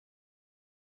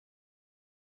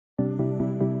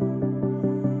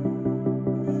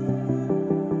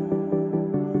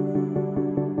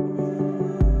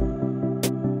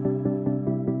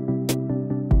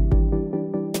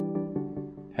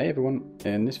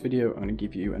In this video I'm going to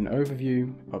give you an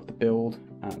overview of the build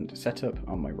and setup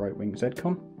on my Ritewing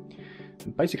ZCon.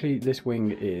 Basically this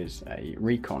wing is a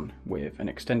Recon with an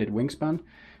extended wingspan.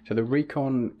 So the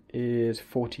Recon is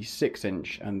 46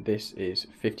 inch and this is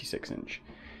 56 inch.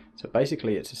 So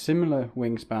basically it's a similar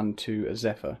wingspan to a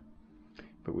Zephyr,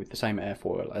 but with the same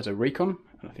airfoil as a Recon,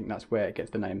 and I think that's where it gets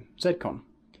the name ZCon.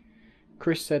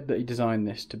 Chris said that he designed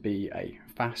this to be a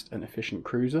fast and efficient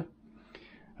cruiser.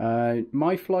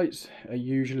 My flights are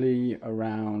usually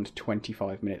around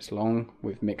 25 minutes long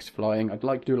with mixed flying. I'd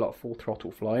like to do a lot of full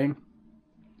throttle flying,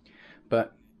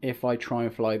 but if I try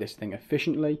and fly this thing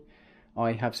efficiently,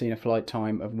 I have seen a flight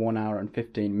time of 1 hour and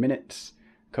 15 minutes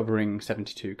covering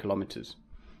 72 kilometers.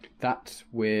 That's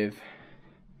with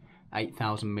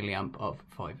 8000 milliamp of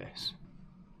 5S.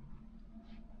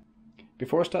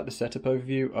 Before I start the setup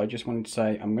overview, I just wanted to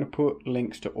say I'm going to put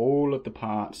links to all of the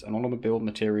parts and all of the build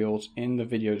materials in the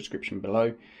video description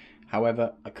below.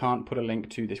 However, I can't put a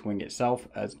link to this wing itself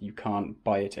as you can't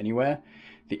buy it anywhere.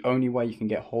 The only way you can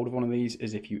get hold of one of these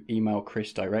is if you email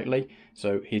Chris directly,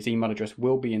 so his email address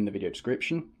will be in the video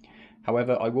description.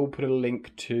 However, I will put a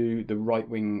link to the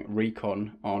Ritewing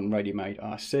Recon on Ready-Made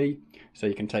RC, so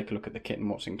you can take a look at the kit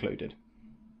and what's included.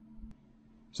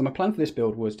 So my plan for this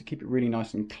build was to keep it really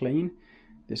nice and clean,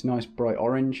 this nice bright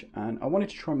orange, and I wanted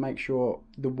to try and make sure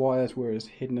the wires were as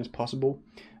hidden as possible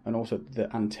and also the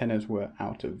antennas were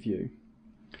out of view.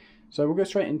 So we'll go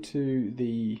straight into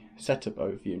the setup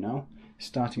overview now,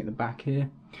 starting at the back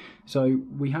here. So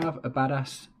we have a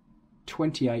badass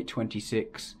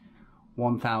 2826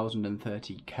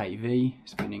 1030 kV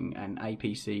spinning an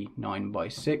APC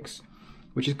 9x6,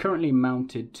 which is currently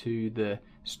mounted to the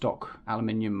stock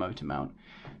aluminium motor mount,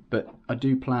 but I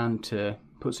do plan to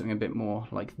put something a bit more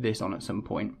like this on at some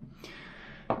point.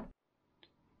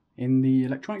 In the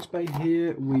electronics bay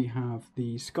here we have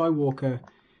the Skywalker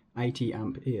 80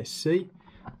 amp ESC,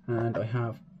 and I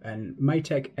have an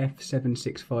Maytech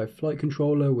F765 flight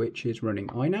controller which is running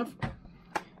iNav.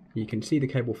 You can see the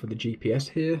cable for the GPS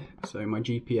here, so my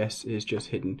GPS is just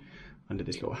hidden under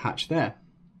this little hatch there.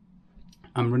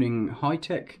 I'm running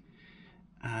high-tech,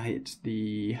 it's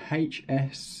the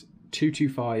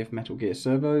HS225 Metal Gear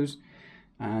servos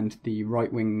and the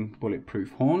Ritewing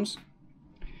bulletproof horns.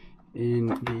 In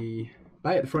the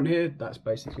bay at the front here, that's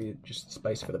basically just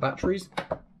space for the batteries.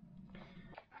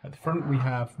 At the front we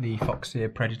have the Foxeer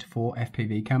Predator 4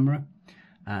 FPV camera,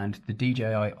 and the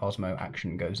DJI Osmo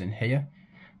Action goes in here,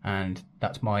 and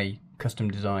that's my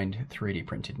custom designed 3D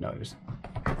printed nose.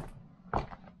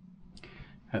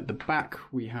 At the back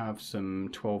we have some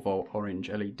 12 volt orange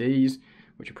LEDs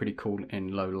which are pretty cool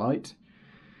in low light.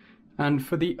 And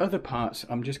for the other parts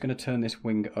I'm just going to turn this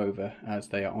wing over as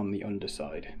they are on the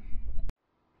underside.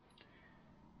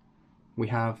 We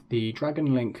have the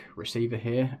Dragon Link receiver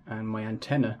here and my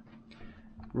antenna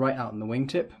right out on the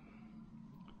wingtip.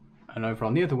 And over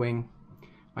on the other wing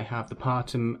I have the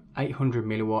Partum 800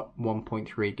 milliwatt 1.3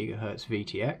 GHz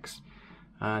VTX,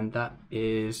 and that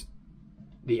is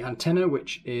the antenna,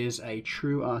 which is a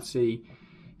true RC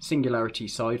singularity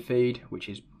side feed, which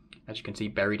is, as you can see,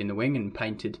 buried in the wing and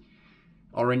painted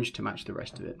orange to match the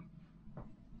rest of it.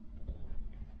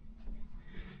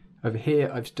 Over here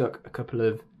I've stuck a couple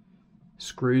of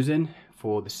screws in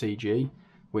for the CG,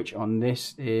 which on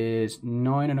this is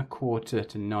 9¼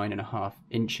 to 9½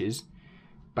 inches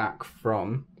back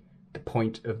from the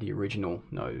point of the original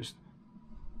nose.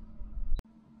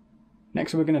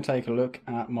 Next we're going to take a look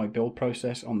at my build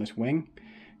process on this wing.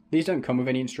 These don't come with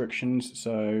any instructions,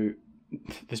 so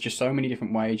there's just so many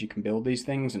different ways you can build these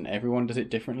things and everyone does it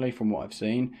differently from what I've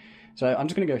seen. So I'm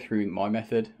just going to go through my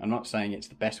method. I'm not saying it's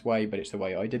the best way, but it's the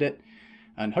way I did it,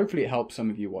 and hopefully it helps some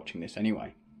of you watching this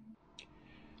anyway.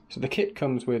 So the kit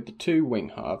comes with the two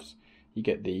wing halves. You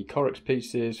get the Corex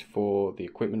pieces for the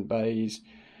equipment bays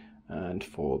and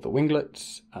for the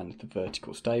winglets and the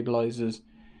vertical stabilizers.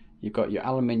 You've got your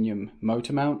aluminium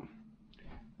motor mount,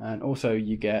 and also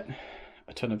you get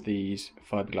a ton of these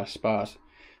fiberglass spars.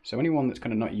 So anyone that's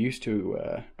kind of not used to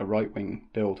a Ritewing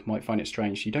build might find it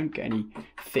strange. You don't get any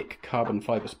thick carbon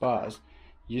fiber spars,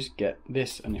 you just get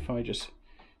this. And if I just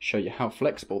show you how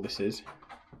flexible this is,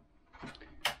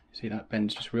 see that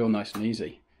bends just real nice and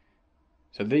easy.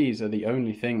 So these are the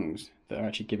only things that are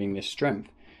actually giving this strength,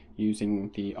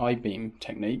 using the I-beam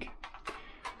technique,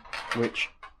 which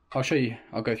I'll show you.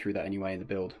 I'll go through that anyway in the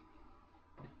build.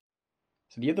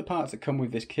 So the other parts that come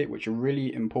with this kit, which are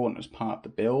really important as part of the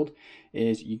build,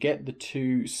 is you get the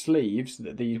two sleeves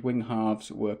that these wing halves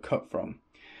were cut from.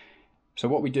 So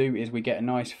what we do is we get a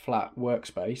nice flat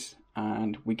workspace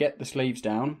and we get the sleeves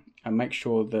down and make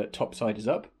sure the top side is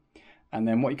up, And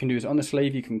then what you can do is on the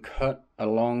sleeve you can cut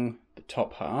along the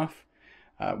top half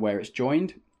where it's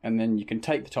joined, and then you can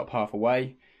take the top half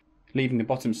away, leaving the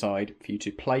bottom side for you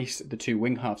to place the two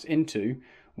wing halves into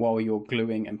while you're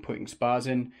gluing and putting spars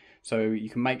in, so you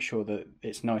can make sure that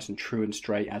it's nice and true and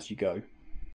straight as you go.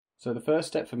 So the first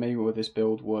step for me with this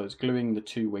build was gluing the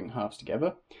two wing halves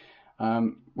together,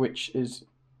 which is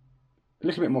a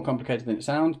little bit more complicated than it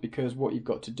sounds, because what you've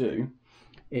got to do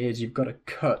is you've got to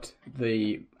cut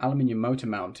the aluminium motor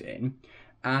mount in,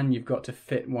 and you've got to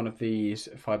fit one of these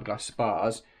fiberglass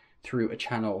spars through a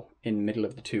channel in the middle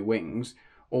of the two wings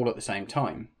all at the same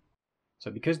time.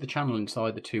 So because the channel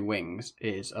inside the two wings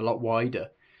is a lot wider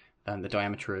than the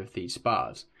diameter of these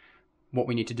spars, what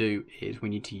we need to do is we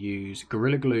need to use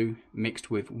Gorilla Glue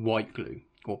mixed with white glue,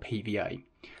 or PVA.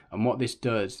 And what this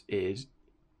does is,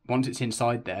 once it's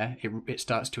inside there, it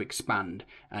starts to expand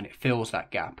and it fills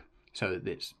that gap so that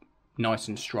it's nice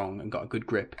and strong and got a good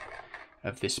grip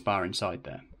of this spar inside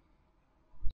there.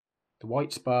 The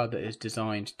white spar that is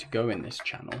designed to go in this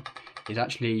channel is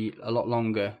actually a lot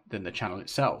longer than the channel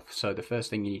itself. So the first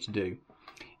thing you need to do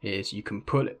is you can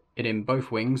put it in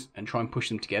both wings and try and push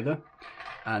them together.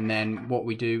 And then what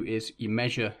we do is you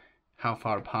measure how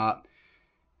far apart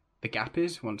the gap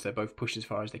is once they're both pushed as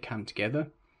far as they can together.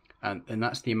 And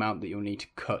that's the amount that you'll need to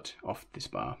cut off this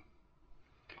bar.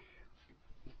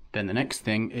 Then the next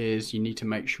thing is you need to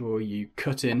make sure you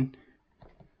cut in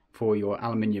for your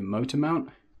aluminium motor mount,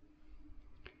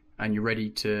 and you're ready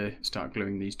to start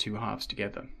gluing these two halves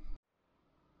together.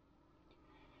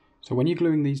 So when you're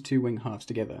gluing these two wing halves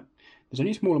together, there's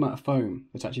only a small amount of foam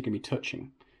that's actually going to be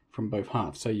touching from both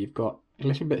halves. So you've got a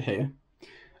little bit here,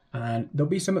 and there'll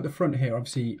be some at the front here.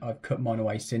 Obviously I've cut mine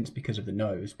away since because of the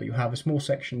nose, but you have a small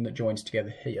section that joins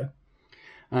together here.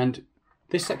 And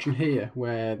this section here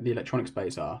where the electronics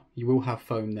bays are, you will have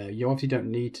foam there. You obviously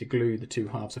don't need to glue the two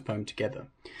halves of foam together.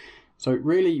 So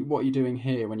really what you're doing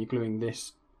here when you're gluing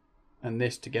this and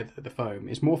this together, the foam,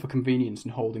 is more for convenience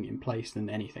and holding it in place than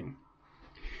anything.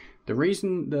 The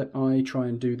reason that I try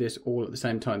and do this all at the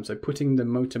same time, so putting the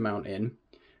motor mount in,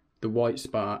 the white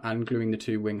spar, and gluing the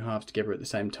two wing halves together at the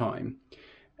same time,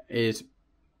 is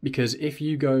because if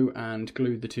you go and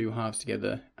glue the two halves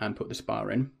together and put the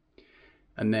spar in,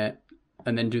 and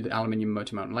then do the aluminium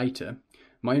motor mount later,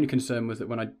 my only concern was that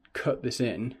when I cut this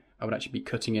in, I would actually be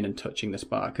cutting in and touching the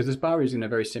spar, because the spar is in a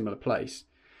very similar place.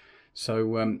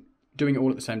 So doing it all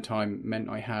at the same time meant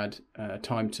I had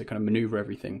time to kind of maneuver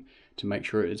everything to make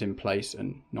sure it is in place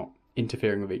and not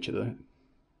interfering with each other.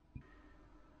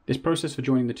 This process for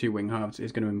joining the two wing halves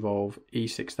is going to involve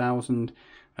E6000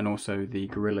 and also the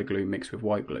Gorilla Glue mixed with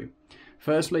white glue.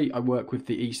 Firstly, I work with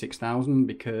the E6000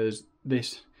 because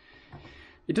it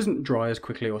doesn't dry as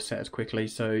quickly or set as quickly,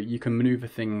 so you can maneuver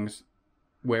things,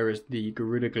 whereas the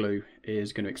Gorilla Glue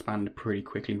is going to expand pretty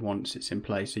quickly once it's in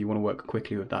place, so you want to work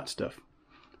quickly with that stuff.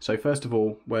 So first of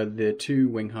all, where the two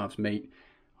wing halves meet,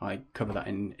 I cover that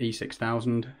in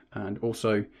E6000, and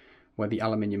also where the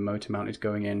aluminium motor mount is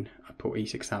going in, I put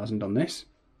E6000 on this.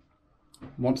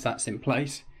 Once that's in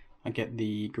place, I get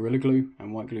the Gorilla Glue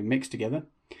and white glue mixed together,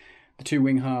 the two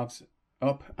wing halves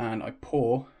up, and I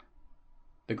pour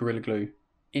the Gorilla Glue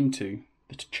into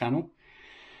the channel.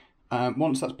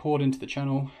 Once that's poured into the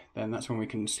channel, then that's when we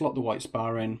can slot the white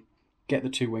spar in, get the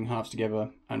two wing halves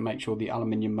together, and make sure the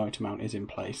aluminium motor mount is in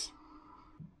place.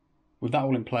 With that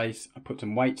all in place, I put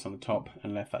some weights on the top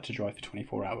and left that to dry for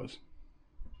 24 hours.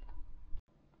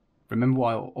 Remember,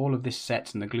 while all of this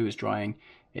sets and the glue is drying,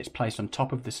 it's placed on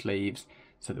top of the sleeves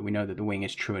so that we know that the wing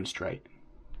is true and straight.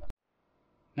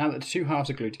 Now that the two halves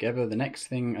are glued together, the next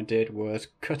thing I did was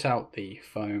cut out the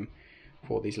foam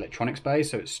for these electronics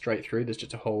bays so it's straight through, there's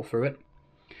just a hole through it.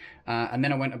 And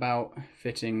then I went about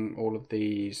fitting all of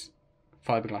these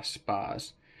fiberglass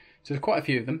spars. So there's quite a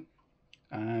few of them,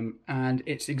 and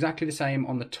it's exactly the same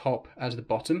on the top as the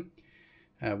bottom,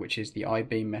 which is the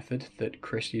I-beam method that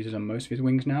Chris uses on most of his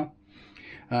wings now.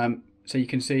 So you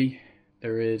can see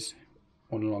there is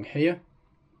one along here,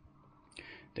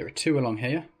 there are two along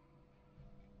here,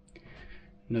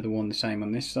 another one the same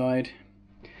on this side,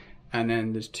 and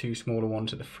then there's two smaller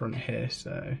ones at the front here,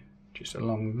 so just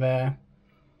along there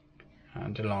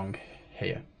and along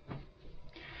here.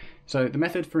 So the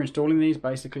method for installing these,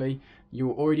 basically,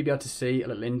 you'll already be able to see a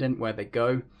little indent where they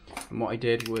go, and what I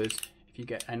did was, if you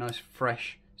get a nice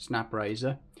fresh snap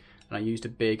razor, and I used a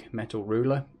big metal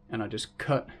ruler, and I just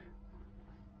cut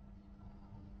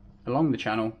along the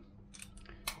channel,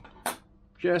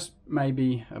 just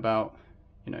maybe about,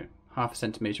 half a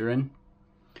centimetre in,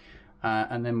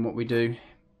 and then what we do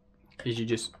is you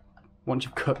just, once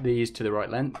you've cut these to the right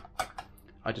length,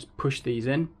 I just push these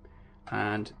in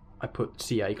and I put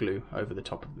CA glue over the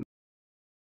top of them.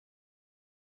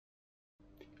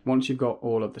 once you've got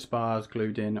all of the spars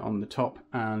glued in on the top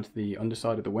and the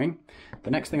underside of the wing,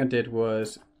 the next thing I did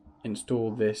was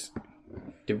install this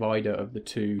divider of the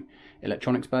two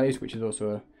electronics bays, which is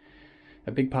also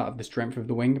a big part of the strength of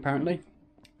the wing apparently.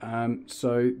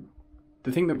 So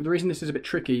the reason this is a bit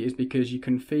tricky is because you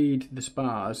can feed the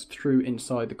spars through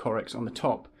inside the Corex on the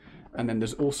top, and then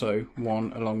there's also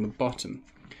one along the bottom.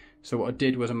 So what I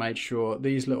did was I made sure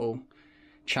these little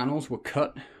channels were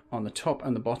cut on the top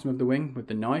and the bottom of the wing with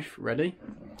the knife ready.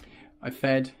 I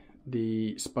fed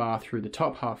the spar through the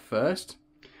top half first,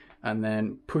 and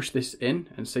then pushed this in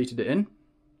and seated it in.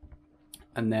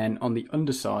 And then on the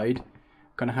underside,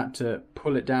 kind of had to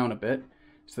pull it down a bit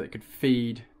so that it could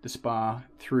feed the spar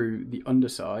through the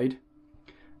underside.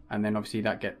 And then obviously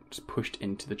that gets pushed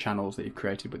into the channels that you've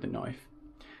created with the knife.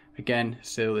 Again,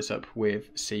 seal this up with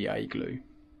CA glue.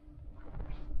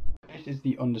 This is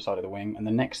the underside of the wing, and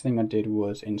the next thing I did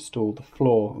was install the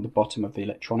floor at the bottom of the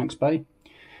electronics bay.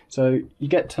 So you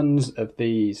get tons of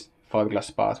these fiberglass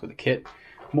spars with the kit,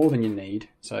 more than you need,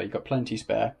 so you've got plenty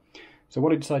spare. So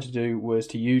what I decided to do was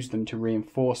to use them to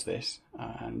reinforce this,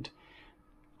 and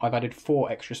I've added 4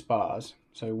 extra spars.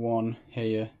 So one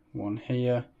here, one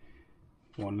there,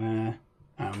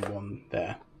 and one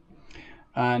there.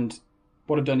 And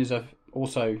what I've done is I've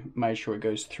also made sure it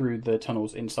goes through the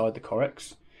tunnels inside the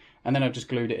Corex. And then I've just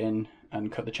glued it in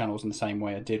and cut the channels in the same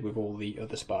way I did with all the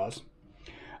other spars.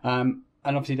 And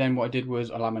obviously then what I did was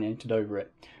I laminated over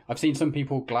it. I've seen some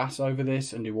people glass over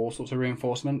this and do all sorts of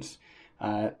reinforcements.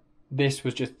 This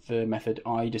was just the method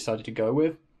I decided to go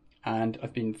with. And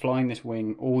I've been flying this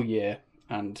wing all year,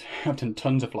 and I've done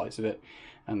tons of flights of it.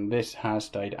 And this has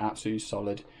stayed absolutely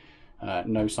solid.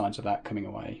 No signs of that coming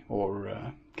away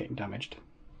or getting damaged.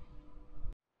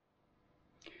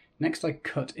 Next I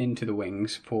cut into the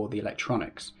wings for the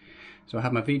electronics. So I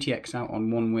have my VTX out on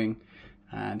one wing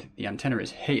and the antenna is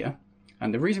here.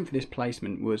 And the reason for this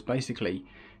placement was basically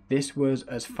this was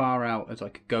as far out as I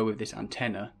could go with this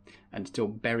antenna and still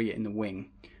bury it in the wing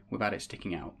without it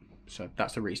sticking out. So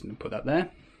that's the reason to put that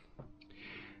there.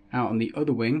 Out on the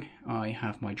other wing I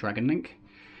have my Dragon Link.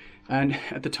 And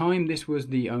at the time this was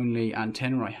the only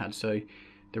antenna I had, so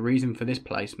the reason for this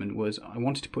placement was I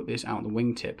wanted to put this out on the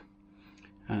wingtip.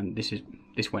 And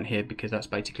this went here because that's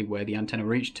basically where the antenna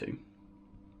reached to.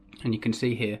 And you can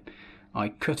see here, I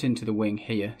cut into the wing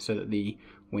here so that the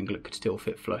winglet could still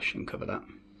fit flush and cover that.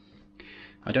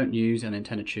 I don't use an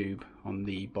antenna tube on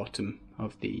the bottom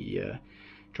of the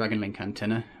Dragon Link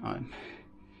antenna.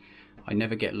 I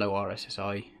never get low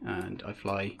RSSI, and I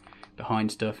fly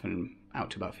behind stuff and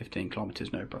out to about 15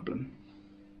 kilometers, no problem.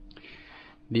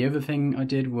 The other thing I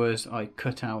did was I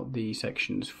cut out the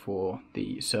sections for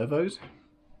the servos,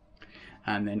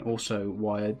 and then also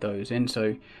wired those in.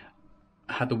 So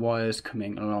I had the wires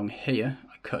coming along here.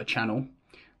 I cut a channel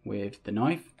with the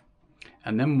knife,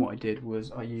 and then what I did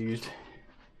was I used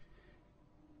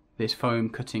this foam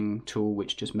cutting tool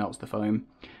which just melts the foam.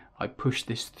 I pushed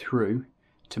this through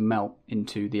to melt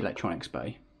into the electronics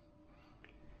bay.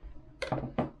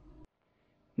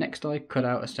 Next I cut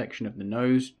out a section of the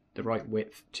nose, the right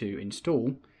width, to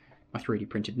install my 3D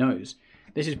printed nose.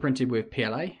 This is printed with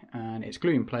PLA and it's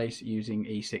glued in place using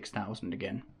E6000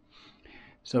 again.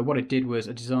 So what I did was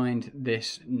I designed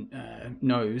this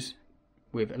nose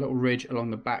with a little ridge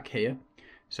along the back here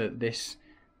so that this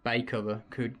bay cover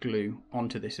could glue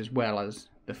onto this as well as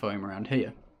the foam around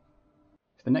here.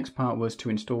 So the next part was to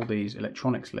install these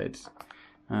electronics lids,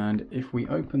 and if we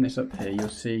open this up here you'll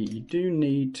see you do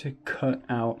need to cut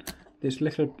out this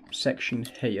little section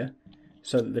here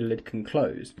so that the lid can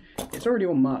close. It's already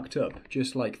all marked up,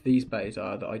 just like these bays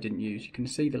are that I didn't use. You can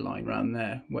see the line around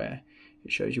there where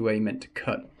it shows you where you meant to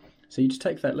cut. So you just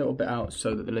take that little bit out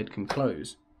so that the lid can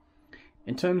close.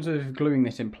 In terms of gluing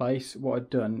this in place, what I've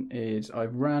done is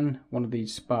I've ran one of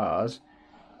these spars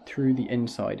through the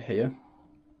inside here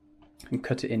and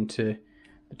cut it into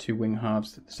the two wing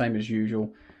halves, the same as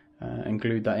usual, and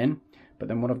glued that in. But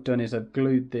then what I've done is I've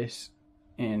glued this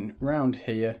in round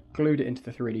here, glued it into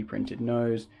the 3D printed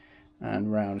nose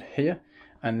and round here,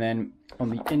 and then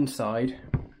on the inside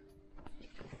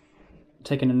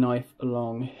taken a knife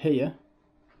along here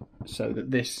so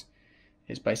that this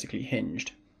is basically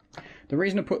hinged. The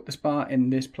reason I put the spar in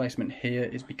this placement here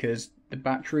is because the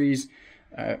batteries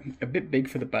are a bit big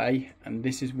for the bay, and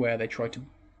this is where they try to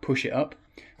push it up.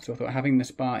 So I thought having the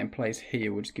spar in place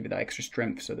here would just give it that extra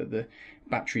strength so that the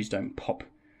batteries don't pop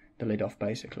the lid off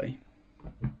basically.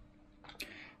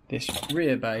 This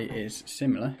rear bay is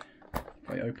similar. If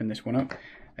I open this one up,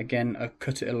 again I've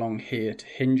cut it along here to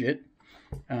hinge it,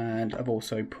 and I've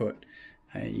also put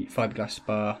a fiberglass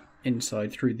spar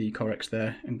inside through the Corex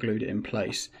there and glued it in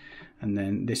place. and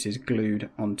then this is glued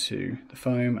onto the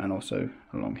foam and also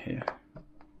along here.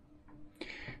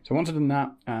 So once I've done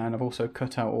that, and I've also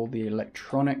cut out all the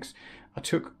electronics, I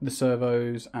took the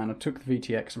servos and I took the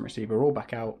VTX and receiver all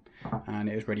back out, and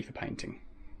it was ready for painting.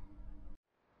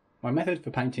 My method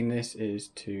for painting this is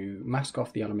to mask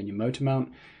off the aluminium motor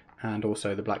mount and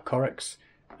also the black Corex,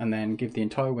 and then give the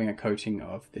entire wing a coating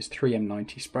of this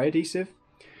 3M90 spray adhesive.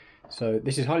 So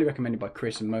this is highly recommended by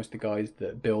Chris and most of the guys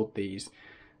that build these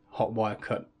hot wire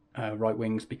cut right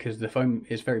wings, because the foam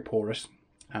is very porous,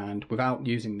 and without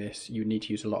using this you need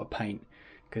to use a lot of paint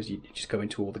because you just go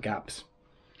into all the gaps.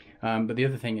 But the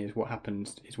other thing is, what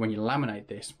happens is when you laminate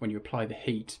this, when you apply the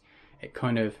heat, it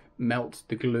kind of melts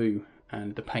the glue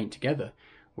and the paint together,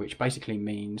 which basically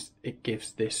means it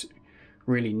gives this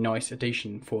really nice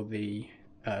adhesion for the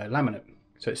laminate,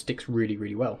 so it sticks really,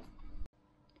 really well.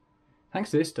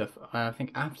 Thanks to this stuff, I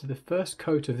think after the first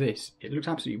coat of this, it looks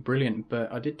absolutely brilliant,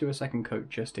 but I did do a second coat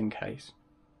just in case.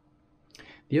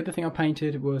 The other thing I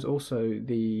painted was also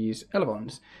these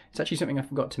elevons. It's actually something I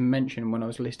forgot to mention when I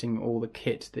was listing all the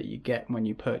kit that you get when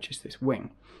you purchase this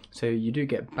wing. So you do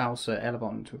get balsa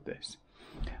elevons with this.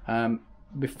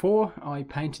 Before I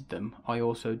painted them, I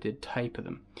also did taper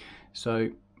them. So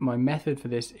my method for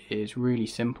this is really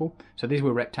simple. So these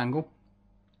were rectangle.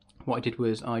 What I did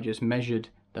was I just measured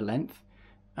the length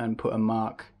and put a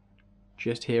mark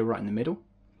just here right in the middle.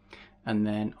 And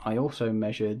then I also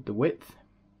measured the width,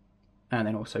 and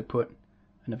then also put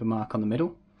another mark on the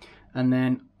middle, and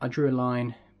then I drew a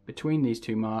line between these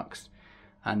two marks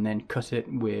and then cut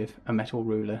it with a metal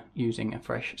ruler using a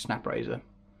fresh snap razor.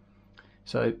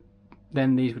 So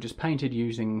then these were just painted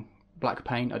using black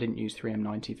paint. I didn't use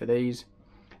 3M90 for these,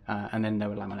 and then they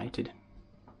were laminated.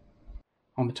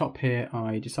 On the top here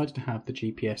I decided to have the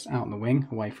GPS out on the wing,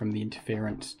 away from the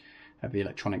interference of the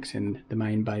electronics in the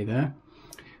main bay there.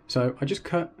 So I just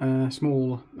cut a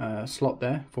small slot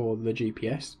there for the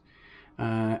GPS,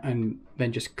 and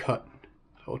then just cut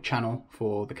a little channel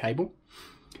for the cable,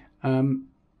 and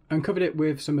covered it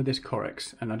with some of this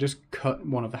Corex, and I just cut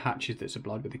one of the hatches that's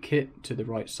supplied with the kit to the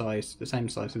right size, the same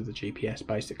size as the GPS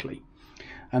basically.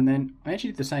 And then I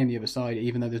actually did the same the other side,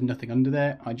 even though there's nothing under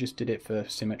there. I just did it for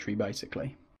symmetry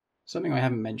basically. Something I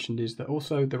haven't mentioned is that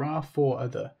also there are 4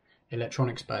 other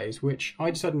electronics bays which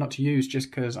I decided not to use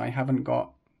just because I haven't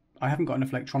got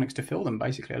enough electronics to fill them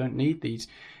basically. I don't need these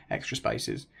extra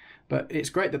spaces. But it's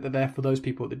great that they're there for those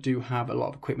people that do have a lot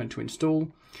of equipment to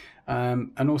install.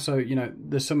 And also, you know,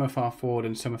 there's some are far forward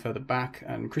and some are further back,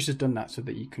 and Chris has done that so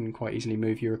that you can quite easily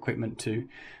move your equipment to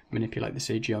manipulate the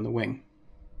CG on the wing.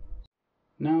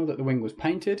 Now that the wing was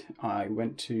painted, I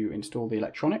went to install the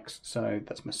electronics. So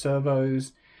that's my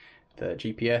servos, the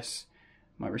GPS,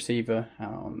 my receiver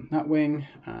on that wing,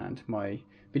 and my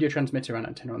video transmitter and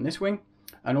antenna on this wing,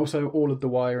 and also all of the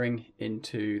wiring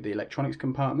into the electronics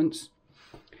compartments,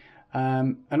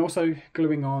 and also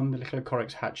gluing on the little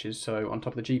Corex hatches, so on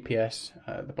top of the GPS,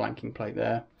 the blanking plate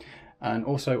there, and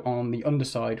also on the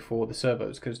underside for the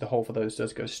servos, because the hole for those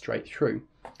does go straight through.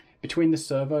 Between the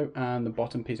servo and the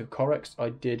bottom piece of Corex, I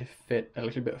did fit a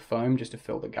little bit of foam just to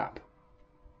fill the gap.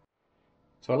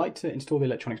 So I like to install the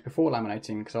electronics before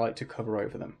laminating because I like to cover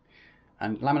over them.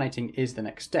 And laminating is the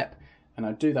next step, and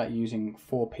I do that using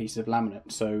 4 pieces of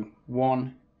laminate. So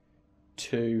 1,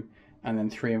 2, and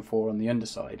then 3 and 4 on the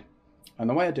underside. And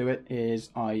the way I do it is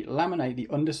I laminate the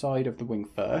underside of the wing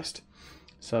first.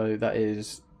 So that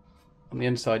is on the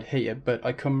underside here, but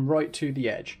I come right to the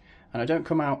edge and I don't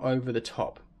come out over the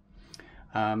top.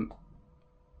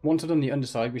 Once I've done the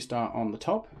underside, we start on the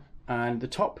top, and the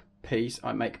top piece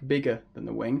I make bigger than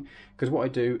the wing, because what I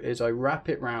do is I wrap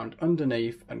it round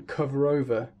underneath and cover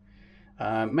over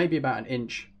maybe about an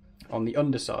inch on the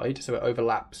underside so it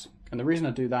overlaps. And the reason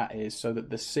I do that is so that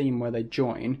the seam where they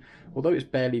join, although it's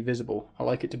barely visible, I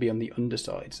like it to be on the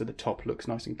underside so the top looks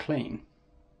nice and clean.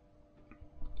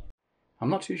 I'm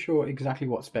not too sure exactly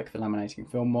what spec the laminating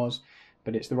film was,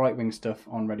 but it's the Ritewing stuff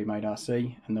on Ready-Made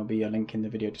RC, and there'll be a link in the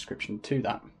video description to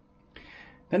that.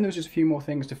 Then there was just a few more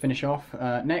things to finish off.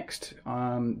 Next,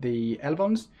 the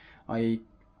elevons. I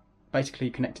basically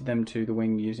connected them to the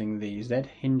wing using the Z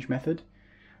hinge method.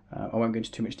 I won't go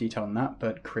into too much detail on that,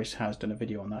 but Chris has done a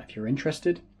video on that if you're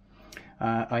interested.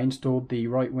 I installed the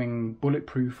Ritewing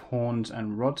bulletproof horns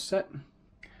and rod set,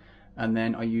 and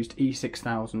then I used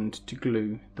E6000 to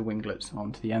glue the winglets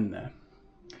onto the end there.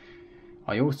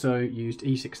 I also used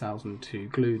E6000 to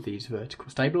glue these vertical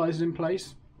stabilizers in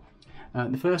place.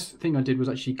 The first thing I did was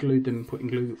actually glued them, putting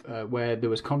glue where there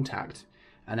was contact,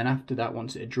 and then after that,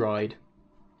 once it had dried,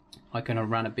 I kind of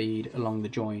ran a bead along the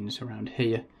joins around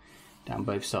here, down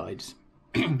both sides.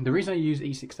 The reason I use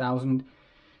E6000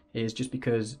 is just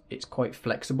because it's quite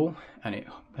flexible and it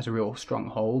has a real strong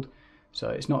hold, so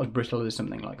it's not as brittle as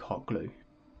something like hot glue.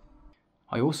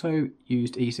 I also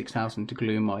used E6000 to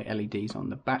glue my LEDs on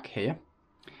the back here.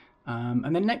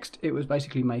 And then next it was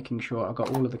basically making sure I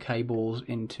got all of the cables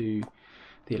into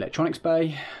the electronics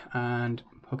bay and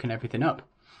hooking everything up.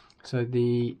 So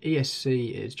the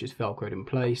ESC is just velcroed in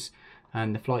place,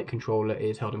 and the flight controller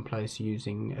is held in place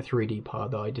using a 3D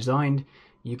part that I designed.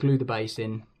 You glue the base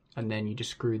in and then you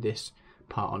just screw this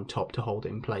part on top to hold it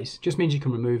in place. Just means you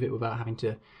can remove it without having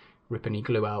to rip any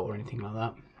glue out or anything like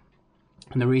that.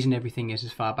 And the reason everything is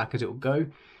as far back as it will go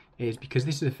is because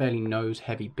this is a fairly nose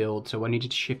heavy build, so I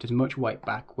needed to shift as much weight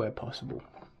back where possible.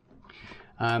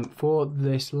 For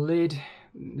this lid,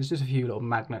 there's just a few little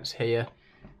magnets here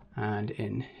and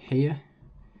in here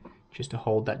just to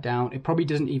hold that down. It probably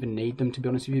doesn't even need them, to be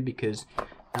honest with you, because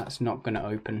that's not going to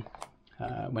open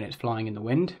when it's flying in the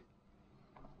wind.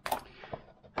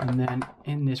 And then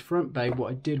in this front bay, what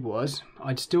I did was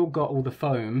I'd still got all the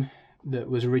foam that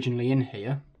was originally in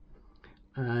here,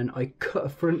 and I cut a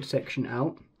front section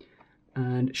out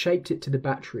and shaped it to the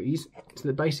batteries, so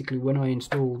that basically when I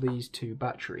install these two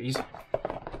batteries,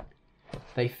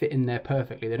 they fit in there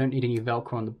perfectly. They don't need any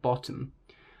Velcro on the bottom.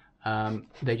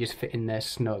 They just fit in there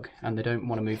snug, and they don't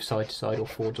want to move side to side or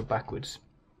forwards or backwards.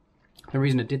 The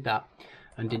reason I did that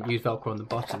and didn't use Velcro on the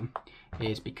bottom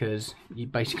is because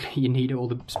you need all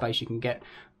the space you can get.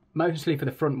 Mostly for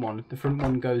the front one. The front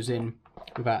one goes in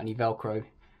without any Velcro.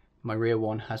 My rear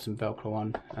one has some Velcro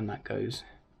on, and that goes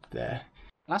there.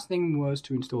 Last thing was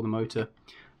to install the motor,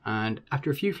 and after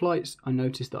a few flights I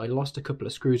noticed that I lost a couple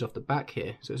of screws off the back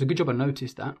here, so it's a good job I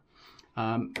noticed that.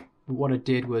 But what I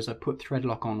did was I put thread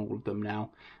lock on all of them now,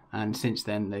 and since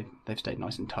then they've stayed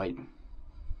nice and tight.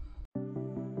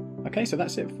 Okay, so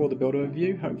that's it for the build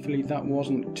overview. Hopefully that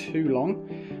wasn't too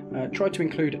long. Tried to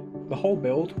include the whole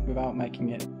build without making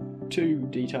it too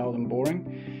detailed and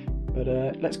boring, but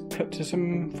let's cut to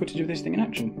some footage of this thing in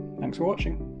action. Thanks for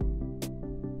watching.